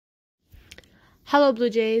Hello, Blue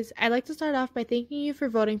Jays. I'd like to start off by thanking you for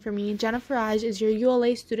voting for me. Jena Faraj is your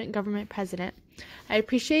ULA Student Government President. I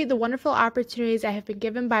appreciate the wonderful opportunities I have been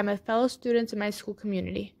given by my fellow students in my school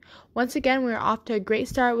community. Once again, we are off to a great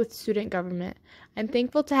start with student government. I'm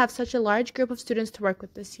thankful to have such a large group of students to work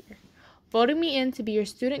with this year. Voting me in to be your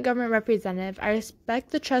student government representative, I respect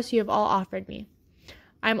the trust you have all offered me.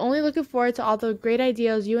 I'm only looking forward to all the great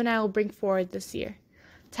ideas you and I will bring forward this year.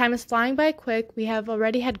 Time is flying by quick. We have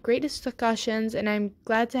already had great discussions, and I'm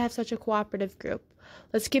glad to have such a cooperative group.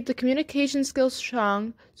 Let's keep the communication skills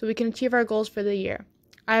strong so we can achieve our goals for the year.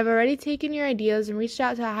 I have already taken your ideas and reached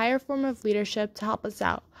out to a higher form of leadership to help us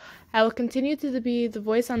out. I will continue to be the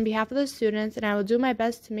voice on behalf of the students, and I will do my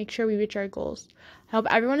best to make sure we reach our goals. I hope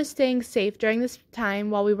everyone is staying safe during this time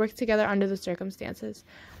while we work together under the circumstances.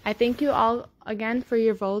 I thank you all again for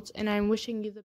your votes, and I'm wishing you the